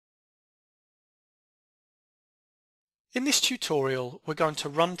In this tutorial, we're going to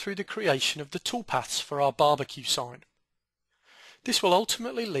run through the creation of the toolpaths for our barbecue sign. This will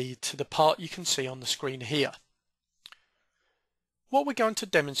ultimately lead to the part you can see on the screen here. What we're going to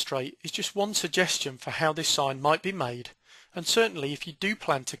demonstrate is just one suggestion for how this sign might be made, and certainly if you do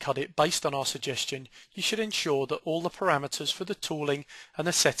plan to cut it based on our suggestion, you should ensure that all the parameters for the tooling and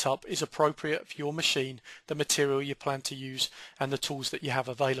the setup is appropriate for your machine, the material you plan to use, and the tools that you have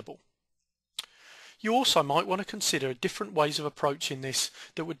available. You also might want to consider different ways of approaching this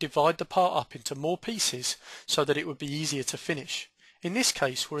that would divide the part up into more pieces so that it would be easier to finish. In this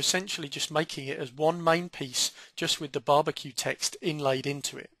case, we're essentially just making it as one main piece just with the barbecue text inlaid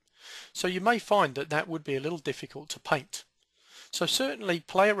into it. So you may find that that would be a little difficult to paint. So certainly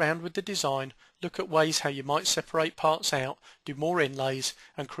play around with the design, look at ways how you might separate parts out, do more inlays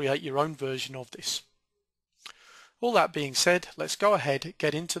and create your own version of this. All that being said, let's go ahead,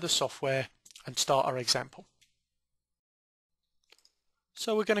 get into the software and start our example.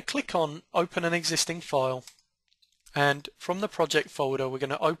 So we're going to click on Open an Existing File, and from the project folder we're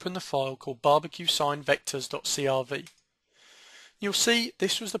going to open the file called barbecuesignvectors.crv. You'll see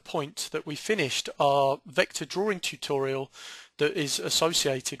this was the point that we finished our vector drawing tutorial that is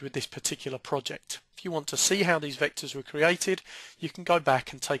associated with this particular project. If you want to see how these vectors were created, you can go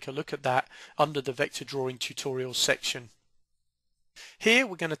back and take a look at that under the vector drawing tutorials section. Here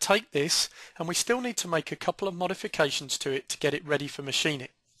we're going to take this, and we still need to make a couple of modifications to it to get it ready for machining.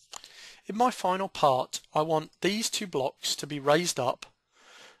 In my final part, I want these two blocks to be raised up.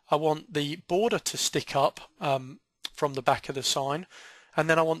 I want the border to stick up from the back of the sign, and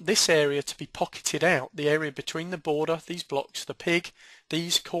then I want this area to be pocketed out, the area between the border, these blocks, the pig,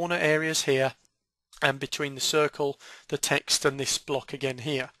 these corner areas here, and between the circle, the text, and this block again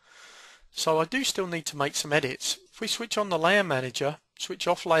here. So I do still need to make some edits. If we switch on the layer manager, switch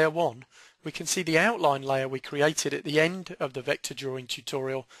off layer 1, we can see the outline layer we created at the end of the vector drawing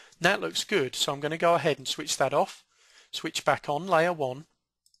tutorial. That looks good, so I'm going to go ahead and switch that off, switch back on layer 1,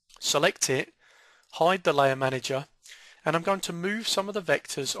 select it, hide the layer manager, and I'm going to move some of the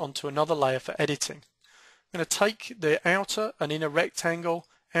vectors onto another layer for editing. I'm going to take the outer and inner rectangle,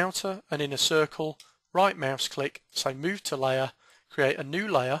 outer and inner circle, right mouse click, say move to layer, create a new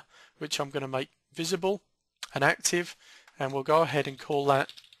layer, which I'm going to make visible and active, and we'll go ahead and call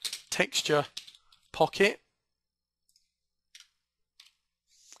that texture pocket.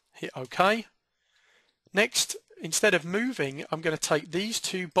 Hit OK. Next, instead of moving, I'm going to take these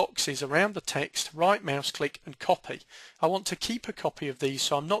two boxes around the text, right mouse click and copy. I want to keep a copy of these,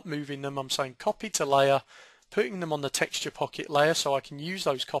 so I'm not moving them. I'm saying copy to layer, putting them on the texture pocket layer so I can use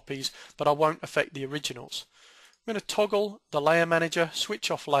those copies, but I won't affect the originals. I'm going to toggle the layer manager, switch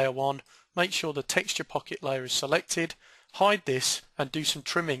off layer 1, make sure the texture pocket layer is selected, hide this and do some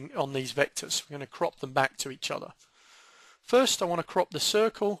trimming on these vectors. We're going to crop them back to each other. First I want to crop the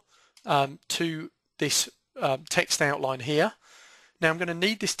circle to this text outline here. Now I'm going to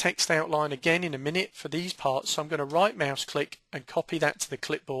need this text outline again in a minute for these parts, so I'm going to right mouse click and copy that to the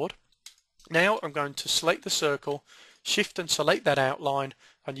clipboard. Now I'm going to select the circle, shift and select that outline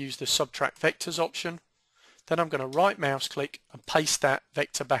and use the subtract vectors option. Then I'm going to right mouse click and paste that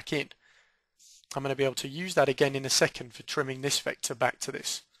vector back in. I'm going to be able to use that again in a second for trimming this vector back to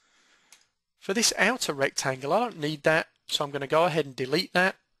this. For this outer rectangle, I don't need that, so I'm going to go ahead and delete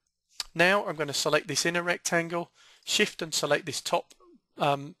that. Now I'm going to select this inner rectangle, shift and select this top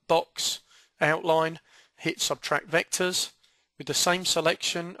box outline, hit subtract vectors. With the same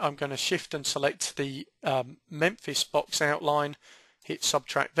selection, I'm going to shift and select the Memphis box outline, hit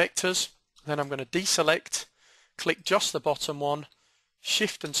subtract vectors. Then I'm going to deselect, click just the bottom one,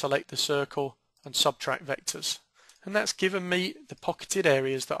 shift and select the circle and subtract vectors. And that's given me the pocketed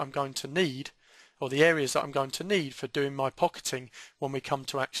areas that I'm going to need, or the areas that I'm going to need for doing my pocketing when we come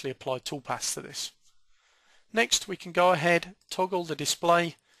to actually apply toolpaths to this. Next we can go ahead, toggle the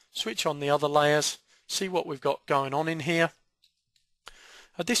display, switch on the other layers, see what we've got going on in here.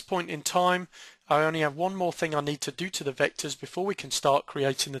 At this point in time, I only have one more thing I need to do to the vectors before we can start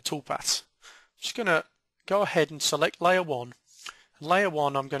creating the toolpaths. I'm just going to go ahead and select layer 1. Layer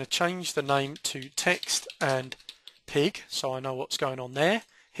 1, I'm going to change the name to text and pig so I know what's going on there.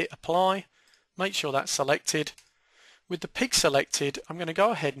 Hit apply, make sure that's selected. With the pig selected, I'm going to go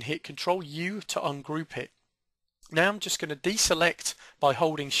ahead and hit Ctrl U to ungroup it. Now I'm just going to deselect by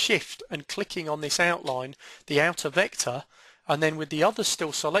holding shift and clicking on this outline, the outer vector, and then with the others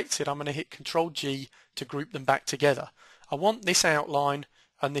still selected, I'm going to hit Ctrl G to group them back together. I want this outline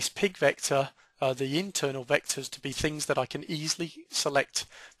and this pig vector, the internal vectors, to be things that I can easily select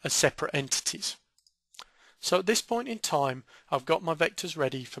as separate entities. So at this point in time, I've got my vectors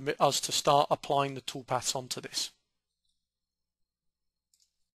ready for us to start applying the toolpaths onto this.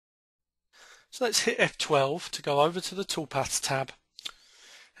 So let's hit F12 to go over to the Toolpaths tab,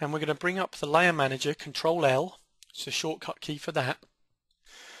 and we're going to bring up the Layer Manager, Control L, it's a shortcut key for that.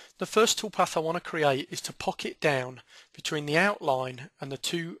 The first toolpath I want to create is to pocket down between the outline and the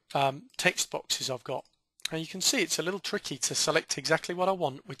two text boxes I've got. Now you can see it's a little tricky to select exactly what I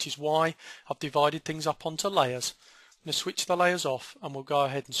want, which is why I've divided things up onto layers. I'm going to switch the layers off, and we'll go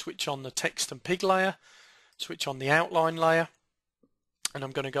ahead and switch on the text and pig layer, switch on the outline layer, and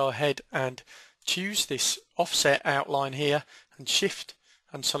I'm going to go ahead and choose this offset outline here and shift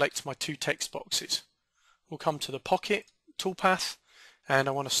and select my two text boxes. We'll come to the pocket toolpath, and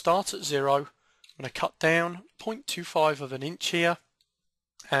I want to start at 0. I'm going to cut down 0.25 of an inch here,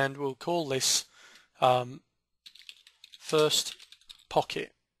 and we'll call this first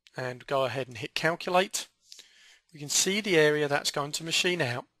pocket, and go ahead and hit calculate. We can see the area that's going to machine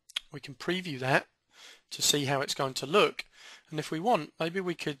out. We can preview that to see how it's going to look, and if we want, maybe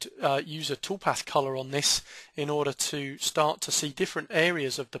we could use a toolpath color on this in order to start to see different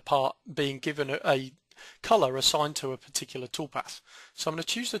areas of the part being given a color assigned to a particular toolpath. So I'm going to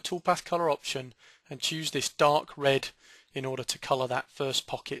choose the toolpath color option and choose this dark red in order to color that first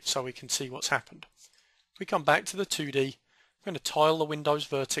pocket so we can see what's happened. If we come back to the 2D, I'm going to tile the windows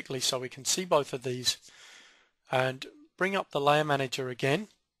vertically so we can see both of these, and bring up the Layer Manager again.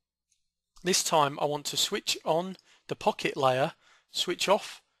 This time I want to switch on the pocket layer, switch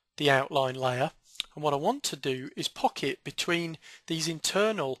off the outline layer, and what I want to do is pocket between these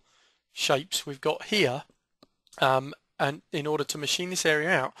internal shapes we've got here, and in order to machine this area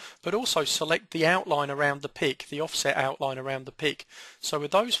out, but also select the outline around the pig, the offset outline around the pig. So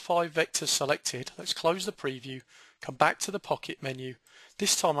with those 5 vectors selected, let's close the preview, come back to the pocket menu.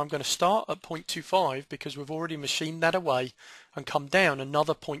 This time I'm going to start at 0.25 because we've already machined that away, and come down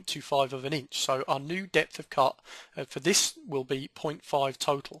another 0.25 of an inch. So our new depth of cut for this will be 0.5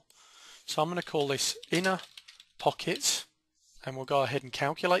 total. So I'm going to call this inner pockets, and we'll go ahead and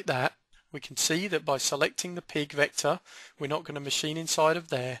calculate that. We can see that by selecting the pig vector, we're not going to machine inside of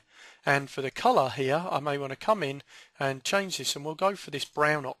there. And for the color here, I may want to come in and change this, and we'll go for this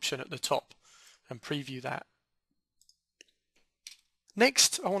brown option at the top and preview that.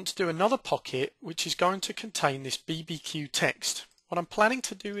 Next, I want to do another pocket which is going to contain this BBQ text. What I'm planning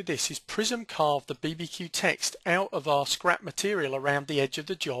to do with this is Prism carve the BBQ text out of our scrap material around the edge of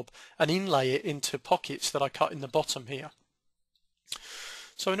the job and inlay it into pockets that I cut in the bottom here.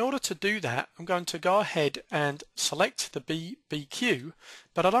 So in order to do that, I'm going to go ahead and select the BBQ,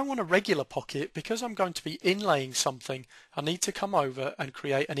 but I don't want a regular pocket because I'm going to be inlaying something. I need to come over and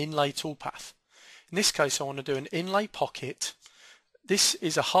create an inlay toolpath. In this case, I want to do an inlay pocket. This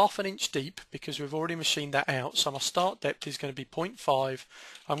is a 1/2 inch deep because we've already machined that out, so my start depth is going to be 0.5.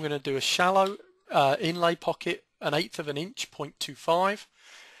 I'm going to do a shallow inlay pocket, 1/8 of an inch, 0.25.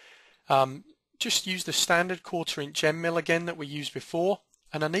 Just use the standard 1/4 inch end mill again that we used before,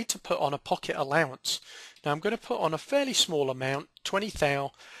 and I need to put on a pocket allowance. Now I'm going to put on a fairly small amount, 20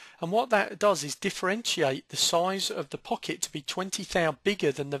 thou, and what that does is differentiate the size of the pocket to be 20 thou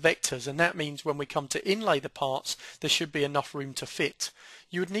bigger than the vectors, and that means when we come to inlay the parts there should be enough room to fit.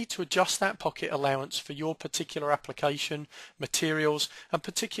 You would need to adjust that pocket allowance for your particular application, materials, and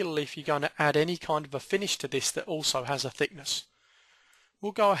particularly if you're going to add any kind of a finish to this that also has a thickness.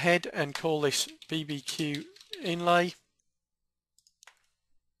 We'll go ahead and call this BBQ inlay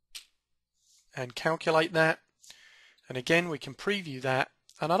and calculate that, and again we can preview that.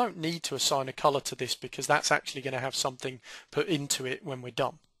 And I don't need to assign a color to this because that's actually going to have something put into it when we're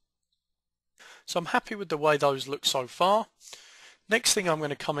done. So I'm happy with the way those look so far. Next thing I'm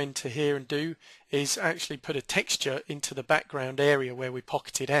going to come into here and do is actually put a texture into the background area where we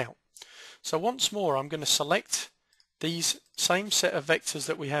pocketed out. So once more I'm going to select these same set of vectors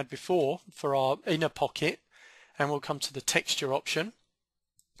that we had before for our inner pocket, and we'll come to the texture option.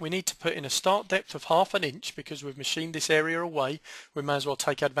 We need to put in a start depth of 1/2 inch because we've machined this area away. We may as well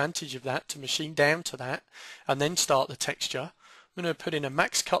take advantage of that to machine down to that and then start the texture. I'm going to put in a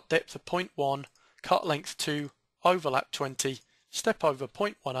max cut depth of 0.1, cut length 2, overlap 20, step over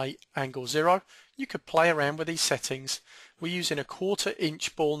 0.18, angle 0. You could play around with these settings. We're using a 1/4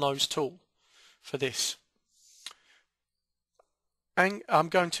 inch ball nose tool for this. And I'm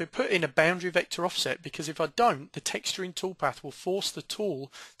going to put in a boundary vector offset because if I don't, the texturing toolpath will force the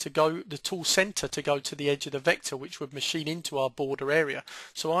tool center to go to the edge of the vector, which would machine into our border area.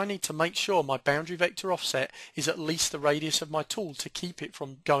 So I need to make sure my boundary vector offset is at least the radius of my tool to keep it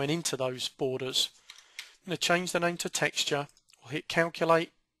from going into those borders. I'm going to change the name to texture. We'll hit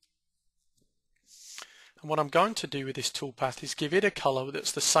calculate. And what I'm going to do with this toolpath is give it a color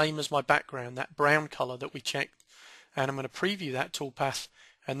that's the same as my background, that brown color that we checked. And I'm going to preview that toolpath,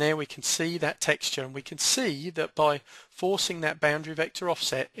 and there we can see that texture, and we can see that by forcing that boundary vector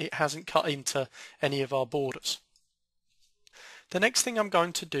offset, it hasn't cut into any of our borders. The next thing I'm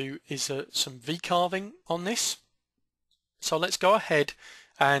going to do is some V-carving on this. So let's go ahead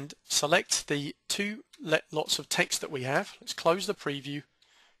and select the two lots of text that we have. Let's close the preview,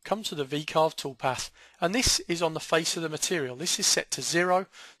 come to the V-carve toolpath, and this is on the face of the material. This is set to 0,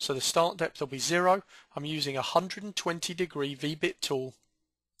 so the start depth will be 0. I'm using a 120-degree V-bit tool,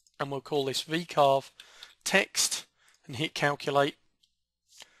 and we'll call this V-carve text and hit calculate.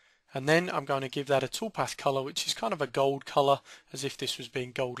 And then I'm going to give that a toolpath color, which is kind of a gold color, as if this was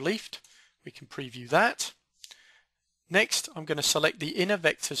being gold leafed. We can preview that. Next, I'm going to select the inner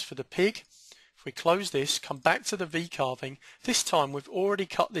vectors for the pig. If we close this, come back to the V-carving, this time we've already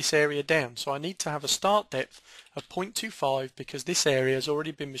cut this area down, so I need to have a start depth of 0.25 because this area has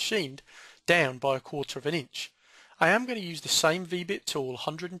already been machined down by 1/4 inch. I am going to use the same V-bit tool,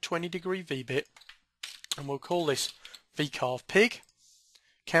 120-degree V-bit, and we'll call this V-carve pig,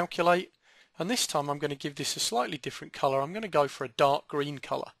 calculate, and this time I'm going to give this a slightly different color. I'm going to go for a dark green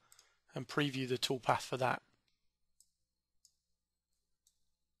color and preview the toolpath for that.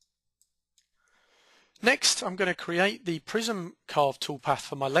 Next, I'm going to create the Prism carve toolpath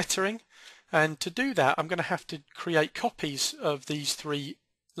for my lettering, and to do that I'm going to have to create copies of these three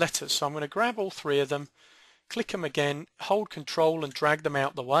letters. So I'm going to grab all three of them, click them again, hold Control and drag them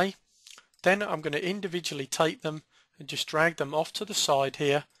out the way. Then I'm going to individually take them and just drag them off to the side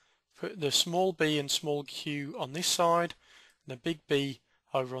here, put the small b and small q on this side, and the big B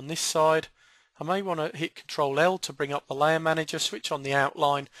over on this side. I may want to hit Control L to bring up the layer manager, switch on the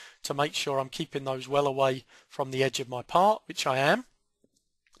outline to make sure I'm keeping those well away from the edge of my part, which I am.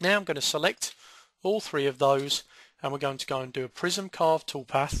 Now I'm going to select all three of those, and we're going to go and do a Prism carve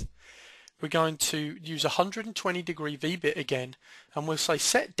toolpath. We're going to use a 120-degree V-bit again, and we'll say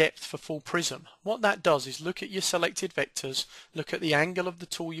set depth for full prism. What that does is look at your selected vectors, look at the angle of the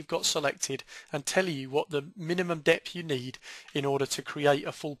tool you've got selected, and tell you what the minimum depth you need in order to create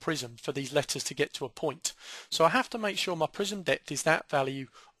a full prism for these letters to get to a point. So I have to make sure my prism depth is that value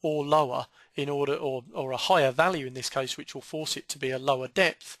or lower in order, or a higher value in this case, which will force it to be a lower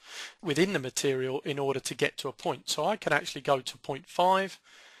depth within the material in order to get to a point. So I can actually go to 0.5,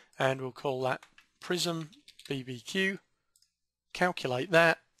 and we'll call that Prism BBQ, calculate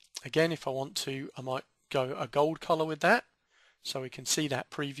that. Again, if I want to, I might go a gold color with that so we can see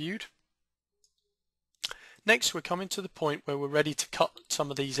that previewed. Next, we're coming to the point where we're ready to cut some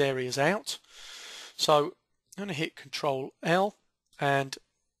of these areas out. So I'm going to hit Control L, and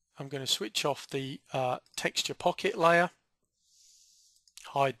I'm going to switch off the texture pocket layer,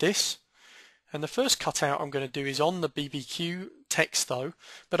 hide this. And the first cutout I'm going to do is on the BBQ text though,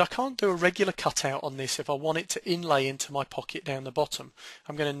 but I can't do a regular cutout on this if I want it to inlay into my pocket down the bottom.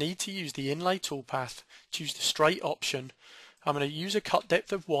 I'm going to need to use the Inlay toolpath, choose the straight option. I'm going to use a cut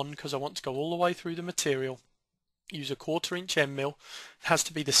depth of 1 because I want to go all the way through the material. Use a 1/4 inch end mill. It has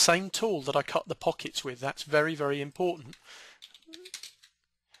to be the same tool that I cut the pockets with. That's very, very important.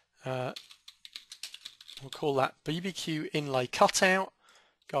 We'll call that BBQ Inlay cutout.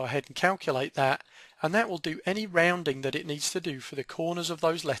 Go ahead and calculate that, and that will do any rounding that it needs to do for the corners of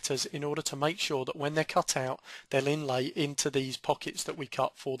those letters in order to make sure that when they're cut out, they'll inlay into these pockets that we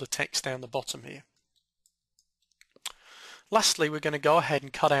cut for the text down the bottom here. Lastly, we're going to go ahead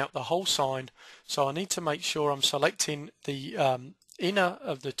and cut out the whole sign, so I need to make sure I'm selecting the inner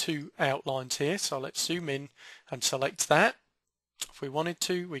of the two outlines here. So let's zoom in and select that. If we wanted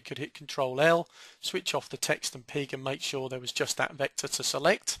to, we could hit Control L, switch off the text and pig, and make sure there was just that vector to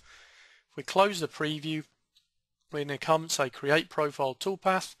select. If we close the preview, we're going to come and say Create Profile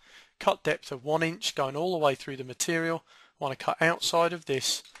Toolpath, cut depth of 1 inch, going all the way through the material. I want to cut outside of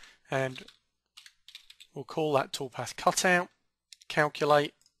this, and we'll call that toolpath cutout,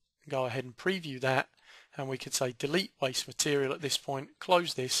 calculate, go ahead and preview that, and we could say delete waste material at this point,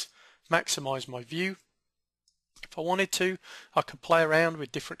 close this, maximize my view. If I wanted to, I could play around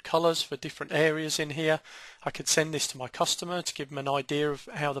with different colors for different areas in here. I could send this to my customer to give them an idea of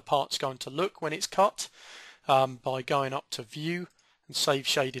how the part's going to look when it's cut by going up to View and Save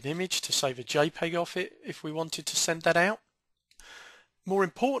Shaded Image to save a JPEG of it if we wanted to send that out. More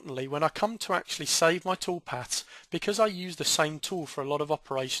importantly, when I come to actually save my toolpaths, because I use the same tool for a lot of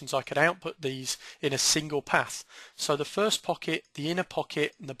operations, I could output these in a single path. So the first pocket, the inner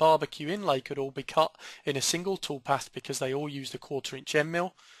pocket, and the barbecue inlay could all be cut in a single toolpath because they all use the 1/4 inch end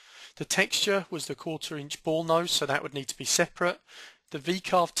mill. The texture was the 1/4 inch ball nose, so that would need to be separate. The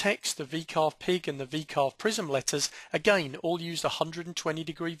V-carve text, the V-carve pig, and the V-carve prism letters, again, all used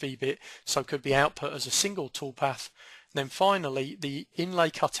 120-degree V-bit, so could be output as a single toolpath. Then finally, the inlay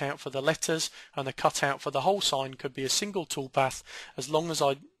cutout for the letters and the cutout for the whole sign could be a single toolpath, as long as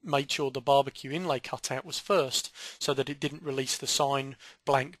I made sure the barbecue inlay cutout was first, so that it didn't release the sign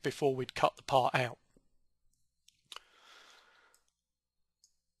blank before we'd cut the part out.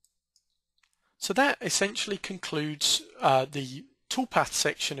 So that essentially concludes the Toolpath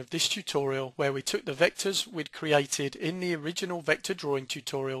section of this tutorial, where we took the vectors we'd created in the original vector drawing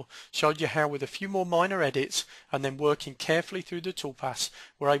tutorial, showed you how with a few more minor edits and then working carefully through the toolpaths,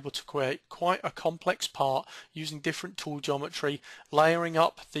 we're able to create quite a complex part using different tool geometry, layering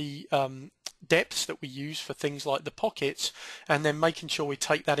up the depths that we use for things like the pockets, and then making sure we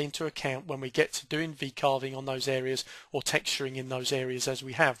take that into account when we get to doing V-carving on those areas or texturing in those areas, as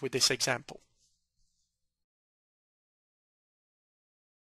we have with this example.